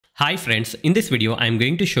Hi friends, in this video I am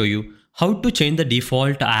going to show you how to change the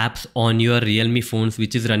default apps on your Realme phones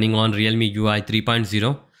which is running on Realme UI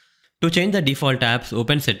 3.0. To change the default apps,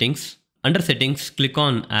 open settings. Under settings, click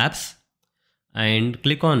on apps and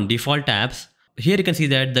click on default apps. Here you can see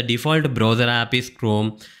that the default browser app is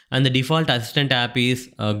Chrome and the default assistant app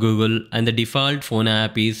is Google and the default phone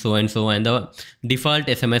app is so and so and the default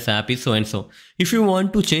SMS app is so and so. If you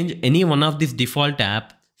want to change any one of these default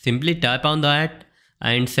app, simply tap on that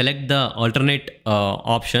and select the alternate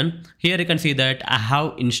option. Here you can see that I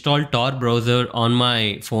have installed Tor browser on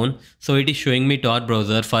my phone, so it is showing me Tor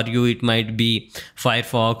browser. For you it might be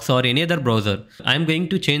Firefox or any other browser. I am going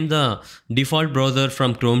to change the default browser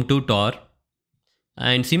from Chrome to Tor.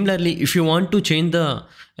 And similarly, if you want to change the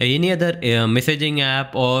any other messaging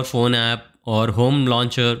app or phone app or home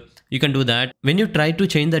launcher, you can do that. When you try to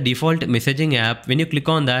change the default messaging app, when you click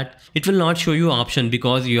on that, it will not show you option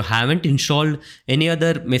because you haven't installed any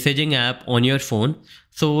other messaging app on your phone.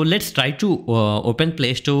 So let's try to open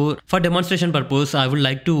Play Store. For demonstration purpose, I would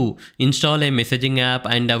like to install a messaging app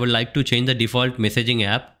and I would like to change the default messaging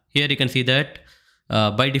app. Here you can see that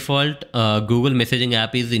by default Google messaging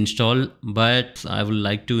app is installed, but I would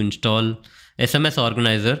like to install SMS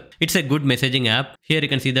organizer. It's a good messaging app. Here you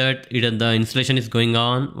can see that the installation is going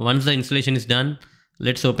on. Once the installation is done,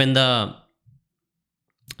 let's open the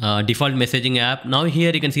default messaging app. Now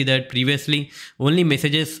here you can see that previously only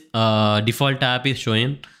messages default app is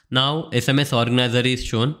shown. Now SMS organizer is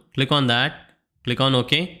shown. Click on that. Click on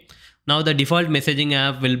OK. Now the default messaging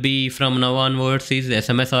app will be from now onwards is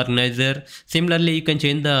SMS organizer. Similarly, you can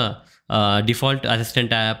change the default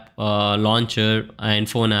assistant app, launcher and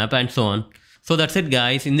phone app and so on. So that's it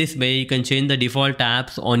guys. In this way you can change the default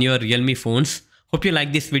apps on your Realme phones. Hope you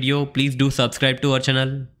like this video. Please do subscribe to our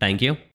channel. Thank you.